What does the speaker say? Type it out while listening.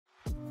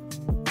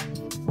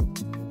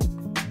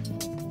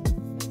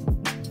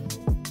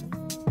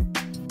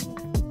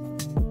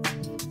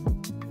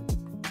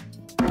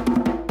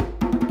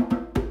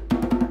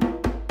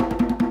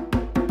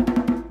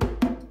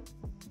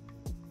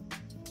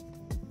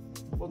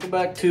Welcome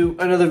back to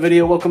another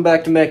video. Welcome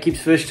back to Matt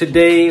Keeps Fish.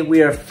 Today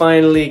we are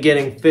finally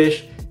getting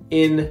fish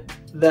in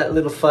that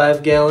little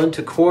 5-gallon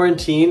to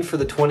quarantine for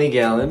the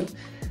 20-gallon.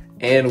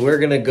 And we're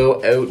gonna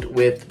go out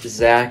with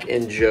Zach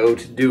and Joe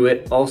to do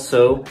it.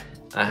 Also,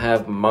 I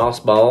have moss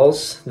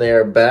balls. They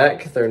are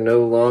back. They're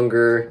no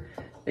longer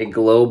a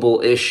global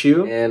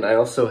issue. And I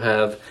also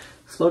have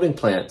floating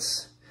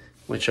plants,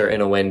 which are in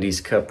a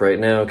Wendy's cup right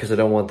now because I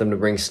don't want them to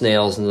bring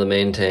snails into the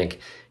main tank.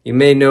 You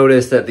may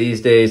notice that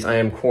these days I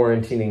am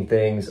quarantining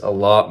things a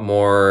lot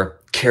more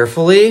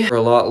carefully for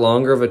a lot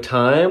longer of a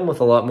time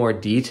with a lot more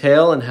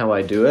detail in how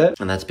I do it.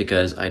 And that's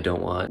because I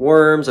don't want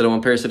worms, I don't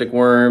want parasitic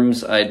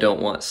worms, I don't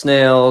want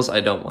snails, I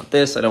don't want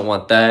this, I don't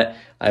want that.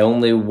 I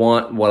only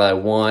want what I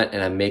want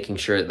and I'm making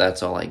sure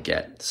that's all I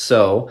get.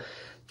 So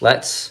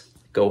let's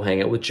go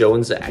hang out with Joe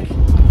and Zach.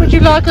 Would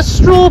you like a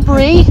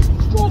strawberry?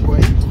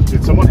 Strawberry?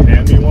 Did someone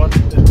hand me one?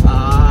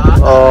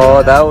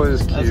 Oh, that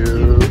was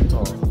cute.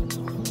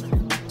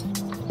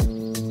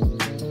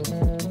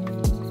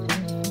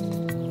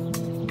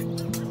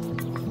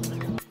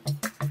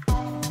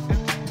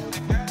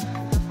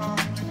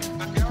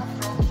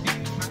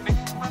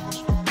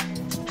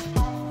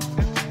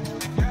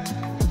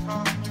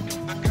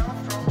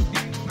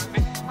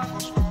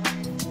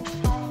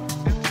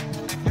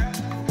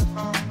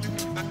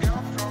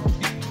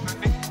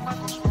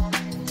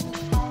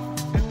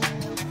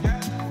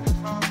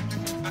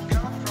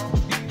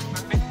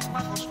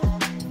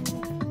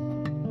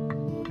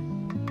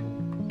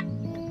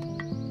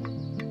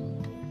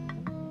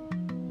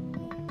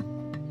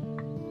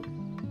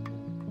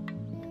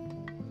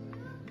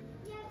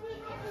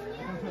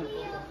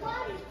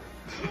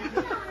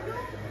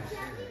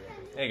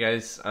 Hey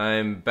guys,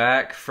 I'm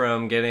back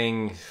from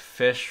getting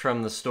fish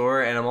from the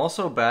store, and I'm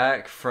also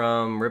back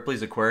from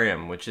Ripley's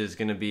Aquarium, which is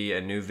going to be a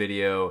new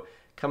video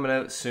coming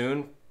out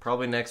soon,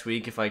 probably next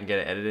week if I can get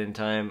it edited in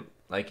time.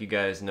 Like you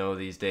guys know,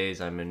 these days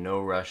I'm in no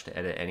rush to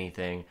edit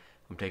anything.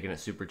 I'm taking it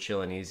super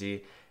chill and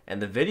easy.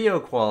 And the video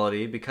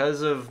quality,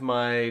 because of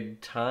my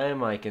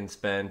time I can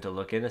spend to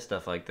look into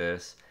stuff like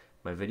this,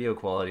 my video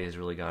quality has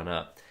really gone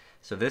up.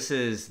 So this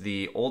is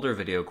the older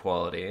video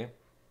quality.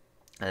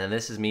 And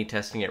this is me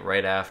testing it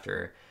right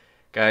after.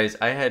 Guys,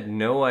 I had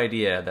no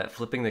idea that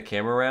flipping the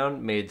camera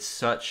around made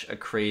such a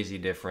crazy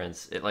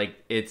difference.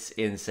 It's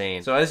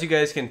insane. So as you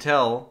guys can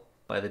tell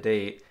by the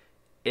date,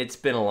 it's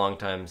been a long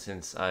time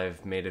since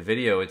I've made a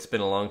video. It's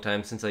been a long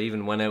time since I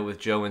even went out with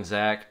Joe and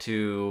Zach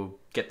to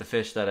get the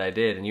fish that I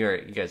did. And you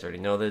guys already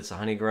know that it's a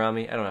honey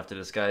gourami. I don't have to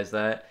disguise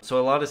that. So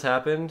a lot has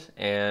happened,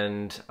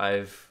 and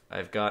I've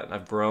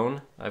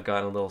grown, I've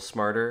gotten a little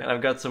smarter, and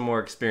I've got some more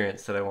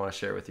experience that I want to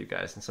share with you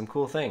guys and some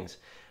cool things.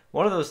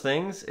 One of those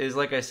things is,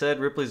 like I said,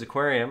 Ripley's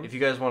Aquarium. If you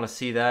guys want to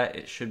see that,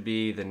 it should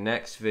be the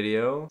next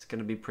video. It's going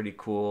to be pretty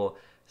cool.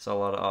 Saw a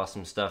lot of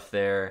awesome stuff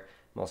there.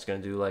 I'm also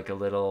going to do like a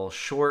little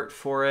short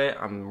for it.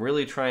 I'm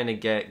really trying to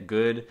get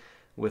good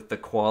with the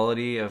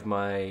quality of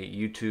my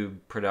YouTube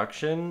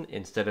production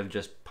instead of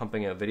just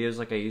pumping out videos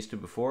like I used to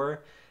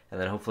before.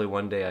 And then hopefully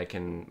one day I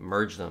can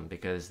merge them,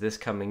 because this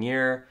coming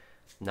year,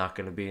 I'm not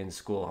going to be in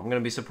school. I'm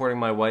going to be supporting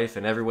my wife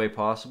in every way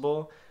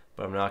possible,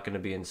 but I'm not going to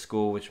be in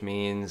school, which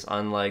means,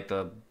 unlike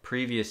the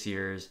previous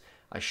years,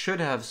 I should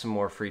have some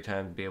more free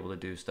time to be able to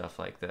do stuff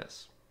like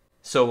this.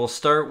 So we'll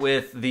start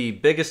with the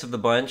biggest of the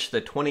bunch,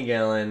 the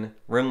 20-gallon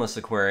rimless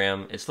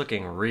aquarium. It's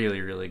looking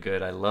really, really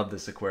good. I love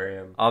this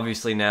aquarium.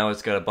 Obviously now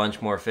it's got a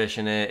bunch more fish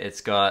in it.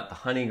 It's got the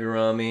honey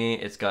gourami,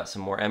 it's got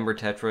some more ember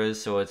tetras,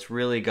 so it's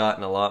really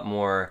gotten a lot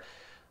more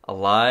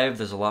alive.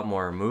 There's a lot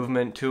more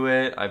movement to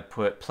it. I've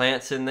put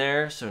plants in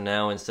there, so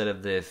now instead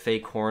of the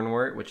fake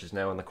hornwort, which is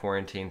now in the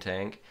quarantine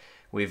tank,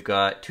 we've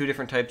got 2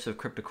 different types of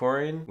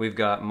cryptocorin. We've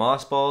got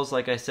moss balls,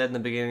 like I said in the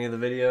beginning of the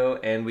video,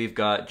 and we've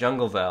got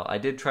jungle val. I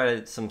did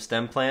try some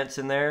stem plants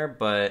in there,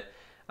 but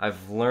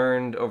I've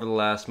learned over the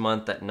last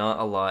month that not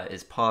a lot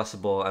is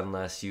possible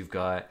unless you've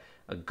got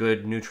a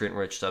good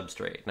nutrient-rich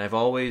substrate. And I've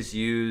always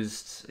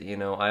used,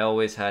 I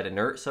always had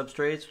inert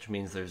substrates, which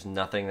means there's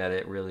nothing that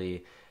it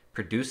really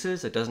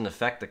produces. It doesn't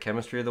affect the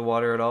chemistry of the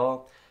water at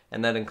all,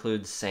 and that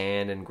includes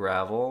sand and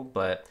gravel.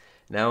 But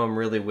now I'm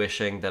really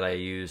wishing that I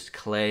used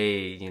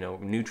clay,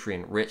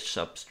 nutrient-rich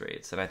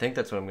substrates, and I think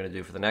that's what I'm going to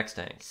do for the next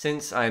tank.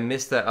 Since I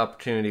missed that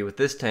opportunity with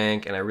this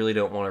tank, and I really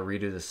don't want to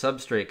redo the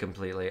substrate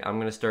completely, I'm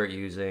going to start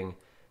using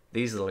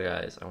these little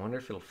guys. I wonder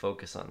if it'll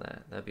focus on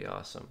that. That'd be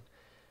awesome.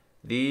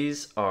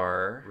 These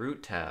are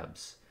root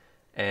tabs,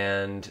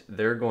 and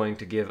they're going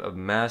to give a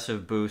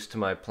massive boost to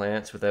my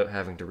plants without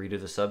having to redo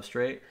the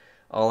substrate.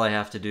 All I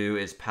have to do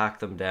is pack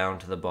them down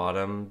to the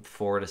bottom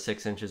 4 to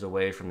 6 inches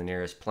away from the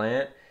nearest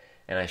plant,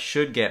 and I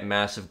should get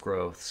massive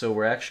growth. So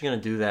we're actually going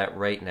to do that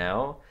right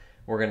now.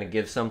 We're going to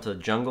give some to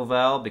jungle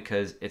val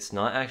because it's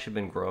not actually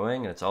been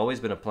growing, and it's always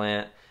been a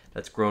plant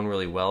that's grown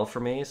really well for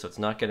me, so it's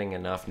not getting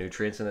enough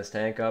nutrients in this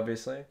tank,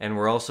 obviously. And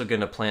we're also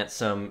going to plant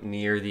some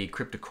near the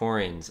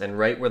cryptocorins, and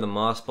right where the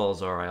moss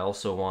balls are, I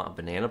also want a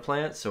banana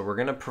plant, so we're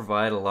going to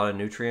provide a lot of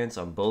nutrients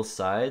on both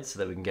sides so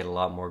that we can get a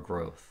lot more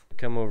growth.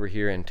 Come over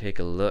here and take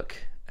a look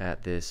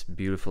at this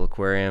beautiful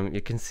aquarium.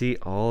 You can see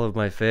all of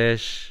my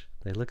fish.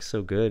 They look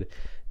so good.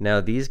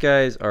 Now these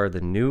guys are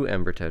the new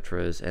Ember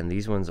Tetras, and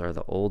these ones are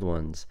the old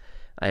ones.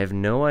 I have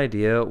no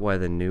idea why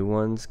the new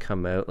ones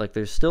come out. Like,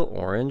 they're still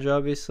orange,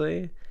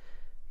 obviously,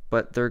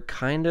 but they're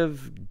kind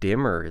of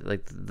dimmer.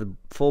 Like, the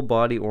full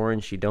body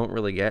orange you don't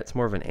really get. It's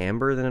more of an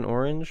amber than an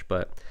orange,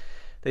 but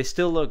they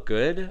still look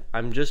good.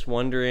 I'm just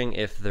wondering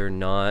if they're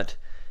not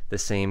the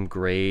same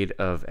grade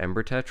of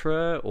Ember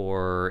Tetra,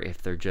 or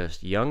if they're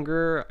just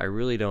younger. I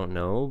really don't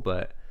know,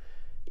 but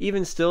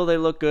even still, they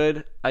look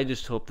good. I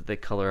just hope that they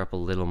color up a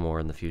little more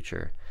in the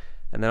future.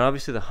 And then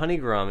obviously the Honey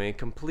Gourami,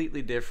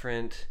 completely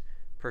different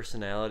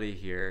personality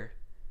here.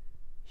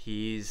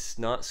 He's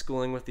not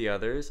schooling with the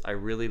others. I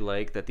really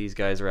like that these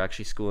guys are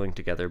actually schooling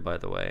together, by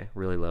the way.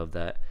 Really love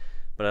that.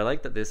 But I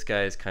like that this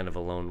guy is kind of a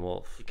lone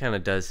wolf. He kind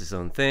of does his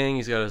own thing.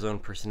 He's got his own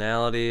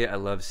personality. I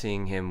love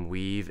seeing him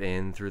weave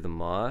in through the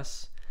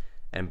moss.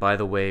 And by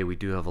the way, we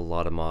do have a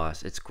lot of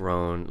moss. It's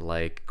grown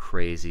like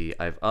crazy.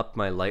 I've upped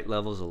my light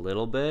levels a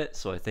little bit,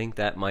 so I think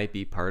that might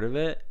be part of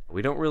it.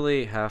 We don't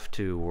really have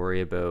to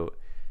worry about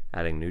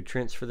adding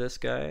nutrients for this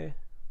guy,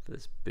 for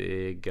this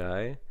big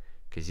guy,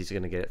 because he's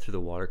going to get it through the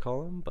water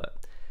column,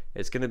 but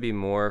it's going to be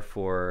more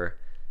for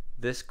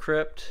this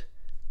crypt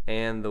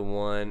and the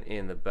one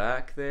in the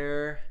back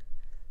there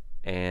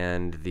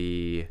and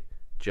the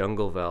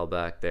jungle val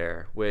back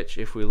there, which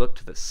if we look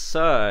to the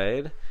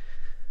side,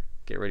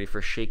 get ready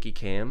for shaky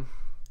cam,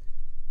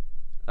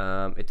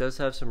 it does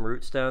have some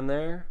roots down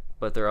there,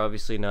 but they're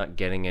obviously not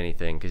getting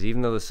anything, because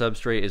even though the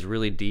substrate is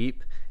really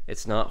deep,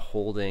 it's not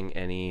holding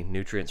any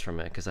nutrients from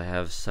it because I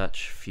have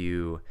such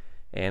few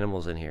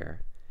animals in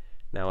here.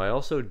 Now I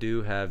also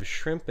do have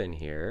shrimp in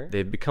here.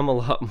 They've become a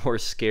lot more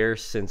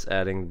scarce since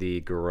adding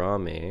the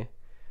gourami,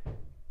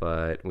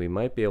 but we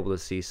might be able to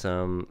see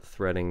some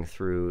threading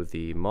through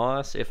the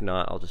moss. If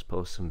not, I'll just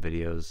post some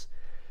videos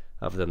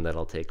of them that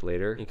I'll take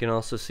later. You can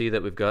also see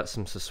that we've got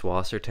some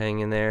Saswasser tang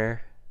in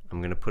there. I'm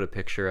going to put a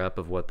picture up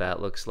of what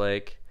that looks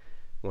like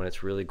when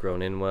it's really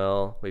grown in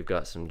well. We've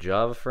got some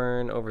Java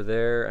fern over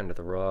there under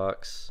the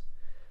rocks.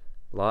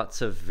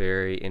 Lots of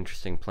very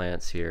interesting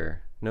plants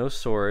here. No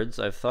swords.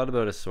 I've thought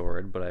about a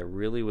sword, but I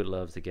really would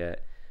love to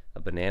get a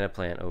banana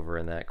plant over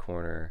in that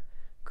corner,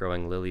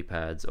 growing lily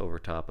pads over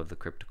top of the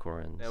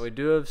cryptocoryns. Now we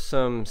do have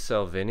some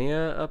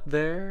salvinia up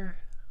there,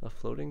 a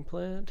floating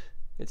plant.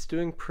 It's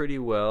doing pretty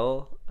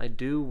well. I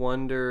do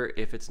wonder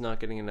if it's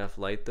not getting enough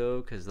light though,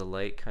 because the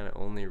light kind of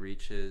only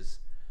reaches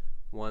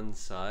one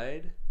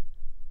side,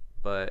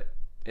 but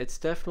it's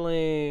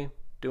definitely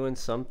doing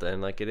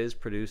something. Like, it is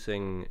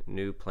producing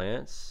new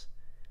plants.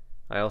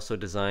 I also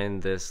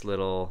designed this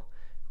little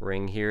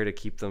ring here to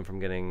keep them from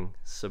getting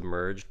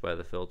submerged by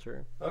the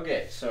filter.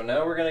 Okay, so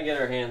now we're gonna get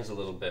our hands a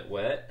little bit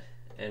wet,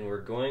 and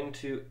we're going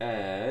to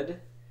add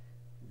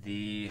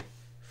the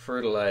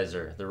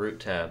fertilizer, the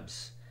root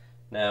tabs.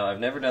 Now, I've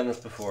never done this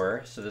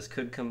before, so this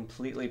could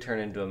completely turn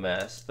into a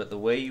mess, but the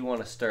way you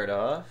want to start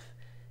off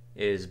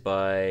is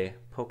by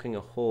poking a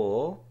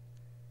hole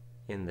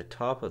in the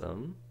top of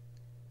them,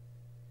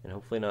 and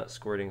hopefully not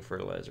squirting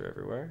fertilizer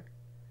everywhere.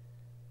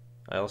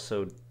 I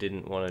also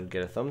didn't want to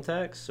get a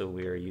thumbtack, so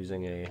we are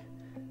using a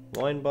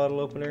wine bottle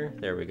opener.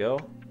 There we go.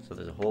 So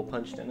there's a hole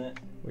punched in it.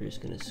 We're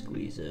just going to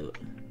squeeze out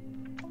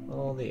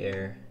all the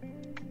air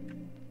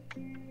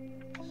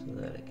so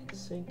that it can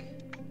sink.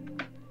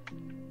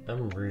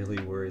 I'm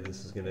really worried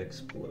this is going to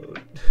explode.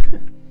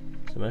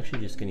 So I'm actually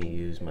just going to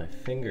use my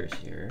fingers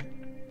here.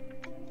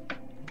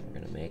 We're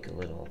going to make a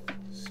little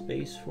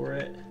space for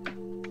it. We're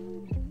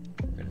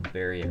going to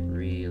bury it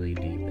really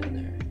deep in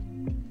there.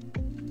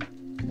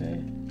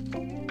 Okay.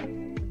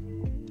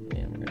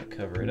 And we're going to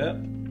cover it up.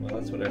 Well,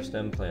 that's what our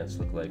stem plants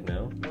look like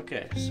now.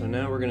 Okay, so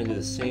now we're going to do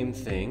the same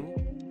thing.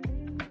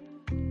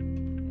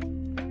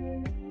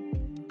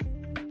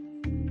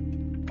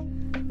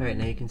 Alright,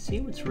 now you can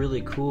see what's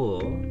really cool,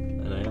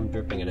 and I am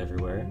dripping it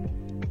everywhere,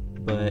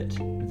 but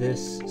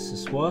this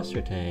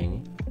Saswasser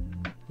tang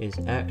is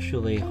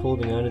actually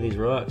holding onto these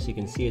rocks. You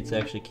can see it's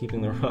actually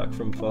keeping the rock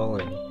from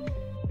falling.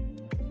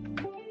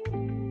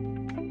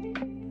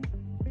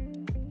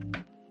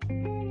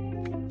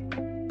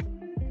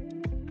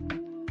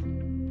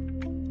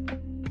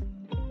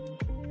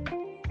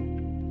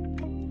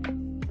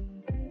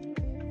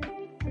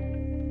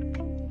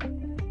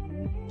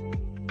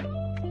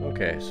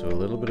 Okay, so a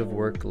little bit of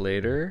work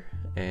later,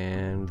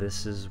 and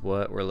this is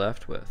what we're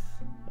left with.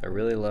 I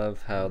really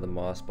love how the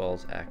moss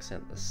balls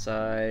accent the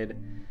side.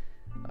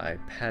 I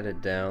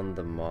patted down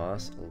the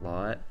moss a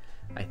lot.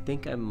 I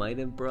think I might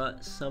have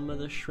brought some of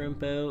the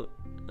shrimp out.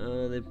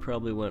 They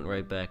probably went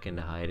right back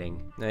into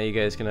hiding. Now you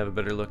guys can have a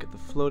better look at the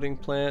floating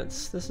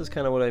plants. This is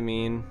kind of what I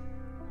mean.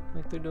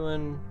 Like, they're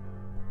doing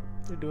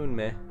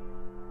meh.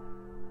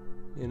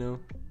 You know,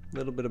 a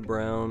little bit of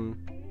brown,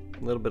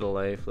 a little bit of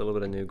life, a little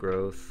bit of new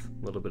growth,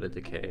 a little bit of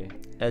decay.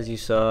 As you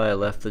saw, I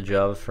left the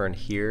Java fern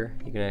here.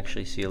 You can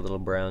actually see a little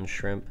brown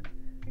shrimp.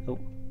 Oh,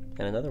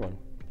 and another one.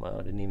 Wow,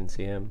 I didn't even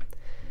see him.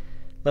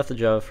 Left the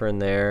Java fern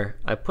there.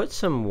 I put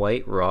some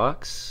white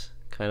rocks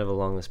kind of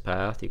along this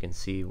path. You can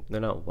see they're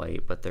not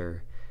white, but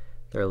they're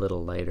a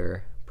little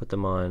lighter. put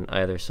them on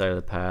either side of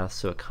the path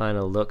so it kind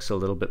of looks a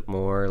little bit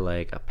more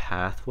like a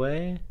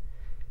pathway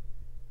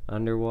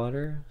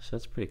underwater. So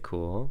that's pretty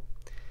cool.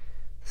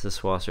 This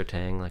Swasser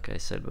tang, like I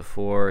said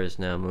before, is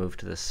now moved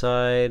to the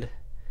side.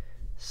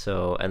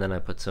 So, and then I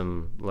put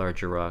some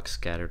larger rocks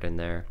scattered in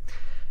there.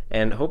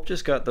 And Hope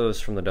just got those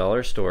from the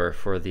dollar store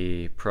for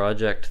the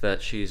project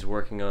that she's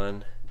working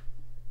on.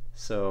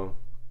 So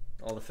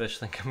all the fish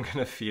think I'm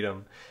gonna feed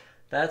them.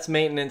 That's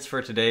maintenance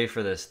for today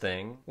for this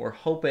thing. We're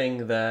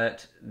hoping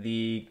that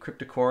the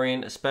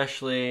cryptocoryne,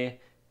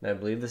 especially, and I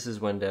believe this is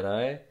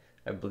Wendei,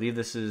 I believe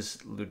this is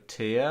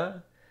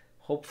lutea.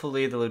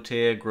 Hopefully the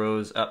lutea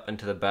grows up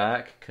into the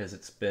back because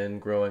it's been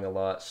growing a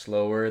lot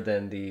slower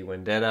than the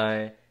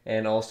Wendei.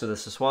 And also the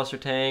Swasser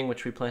tang,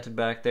 which we planted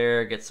back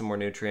there, gets some more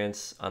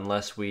nutrients.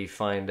 Unless we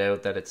find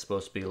out that it's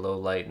supposed to be low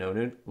light,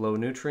 low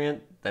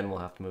nutrient, then we'll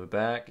have to move it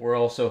back. We're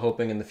also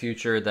hoping in the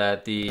future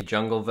that the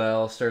jungle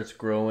val starts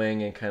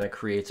growing and kind of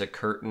creates a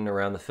curtain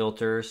around the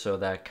filter, so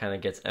that kind of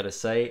gets out of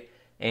sight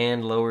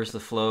and lowers the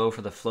flow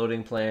for the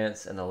floating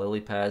plants and the lily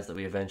pads that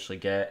we eventually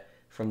get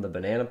from the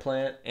banana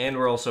plant. And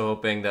we're also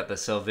hoping that the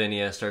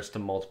salvinia starts to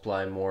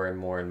multiply more and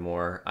more and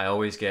more. I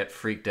always get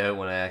freaked out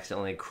when I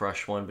accidentally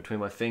crush one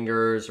between my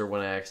fingers or when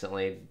I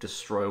accidentally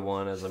destroy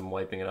one as I'm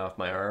wiping it off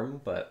my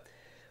arm, but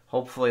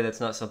hopefully that's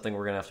not something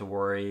we're gonna have to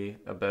worry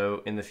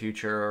about in the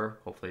future.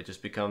 Hopefully it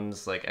just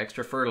becomes like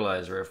extra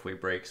fertilizer if we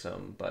break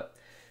some. But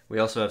we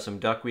also have some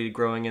duckweed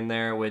growing in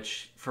there,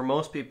 which for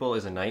most people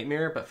is a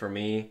nightmare, but for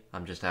me,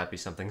 I'm just happy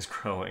something's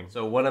growing.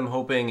 So what I'm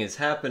hoping is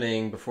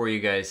happening before you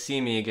guys see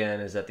me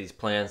again is that these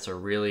plants are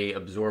really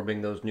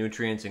absorbing those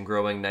nutrients and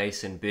growing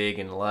nice and big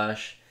and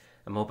lush.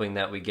 I'm hoping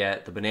that we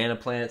get the banana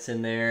plants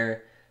in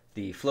there,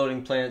 the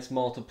floating plants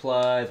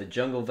multiply, the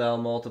jungle val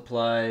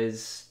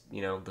multiplies,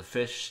 you know, the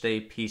fish stay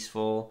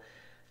peaceful.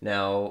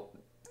 Now,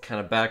 kind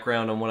of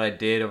background on what I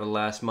did over the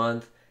last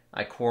month.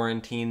 I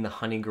quarantined the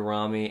honey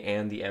gourami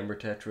and the ember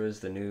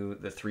tetras,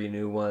 the 3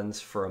 new ones,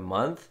 for a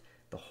month,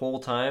 the whole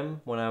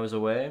time when I was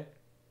away,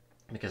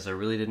 because I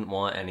really didn't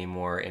want any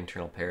more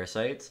internal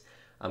parasites.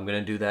 I'm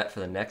gonna do that for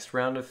the next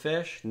round of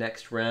fish.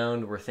 Next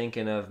round, we're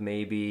thinking of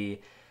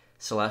maybe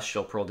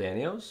celestial pearl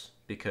danios,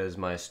 because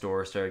my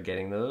store started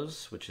getting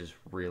those, which is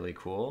really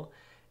cool.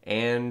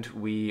 And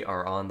we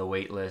are on the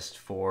wait list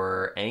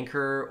for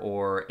anchor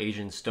or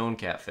Asian stone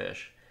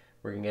catfish.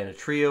 We're gonna get a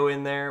trio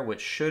in there,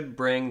 which should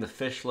bring the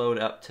fish load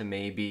up to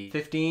maybe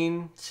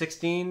 15,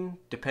 16,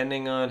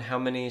 depending on how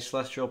many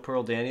celestial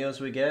pearl danios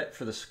we get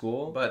for the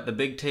school. But the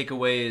big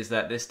takeaway is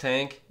that this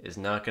tank is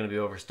not gonna be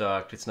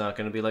overstocked. It's not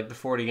gonna be like the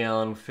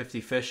 40-gallon with 50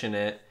 fish in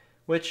it,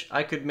 which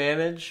I could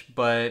manage,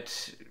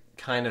 but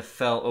kind of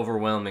felt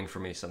overwhelming for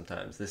me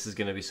sometimes. This is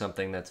going to be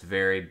something that's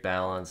very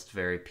balanced,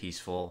 very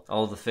peaceful.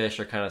 All the fish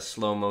are kind of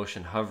slow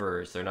motion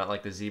hovers. They're not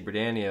like the zebra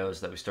danios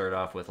that we started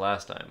off with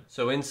last time.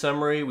 So in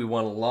summary, we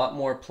want a lot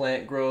more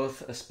plant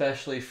growth,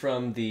 especially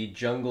from the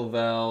jungle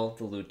val,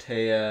 the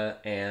lutea,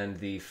 and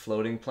the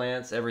floating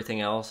plants. Everything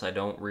else I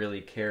don't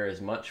really care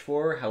as much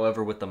for.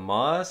 However, with the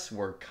moss,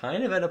 we're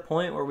kind of at a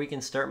point where we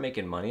can start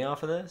making money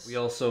off of this. We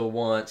also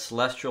want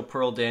celestial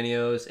pearl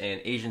danios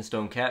and Asian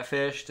stone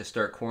catfish to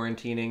start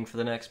quarantining for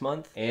the next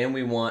month, and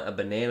we want a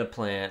banana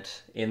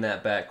plant in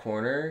that back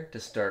corner to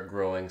start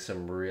growing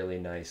some really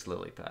nice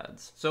lily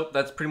pads. So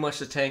that's pretty much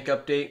the tank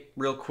update.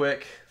 Real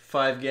quick,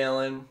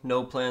 5-gallon,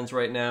 no plans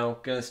right now,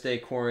 gonna stay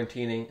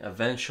quarantining.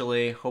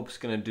 Eventually, Hope's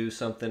gonna do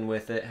something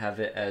with it, have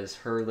it as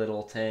her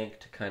little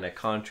tank to kind of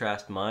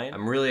contrast mine.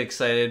 I'm really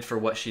excited for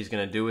what she's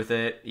gonna do with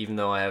it, even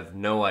though I have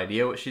no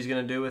idea what she's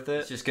gonna do with it.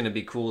 It's just gonna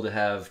be cool to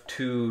have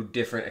 2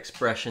 different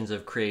expressions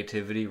of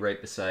creativity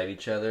right beside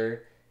each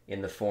other,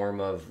 in the form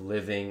of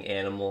living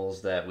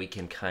animals that we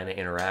can kind of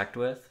interact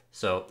with.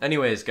 So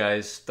anyways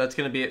guys, that's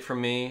gonna be it from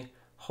me.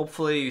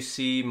 Hopefully you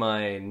see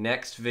my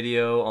next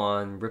video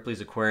on Ripley's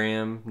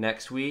Aquarium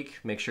next week.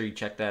 Make sure you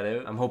check that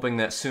out. I'm hoping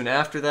that soon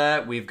after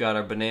that we've got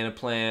our banana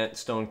plant,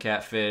 stone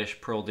catfish,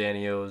 pearl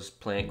danios,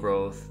 plant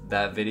growth,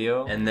 that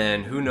video, and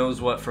then who knows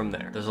what from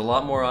there. There's a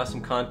lot more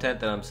awesome content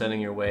that I'm sending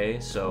your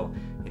way, so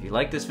if you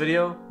like this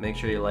video, make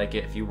sure you like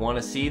it. If you want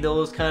to see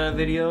those kind of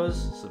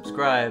videos,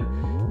 subscribe,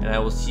 and I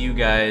will see you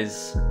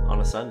guys on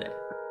a Sunday.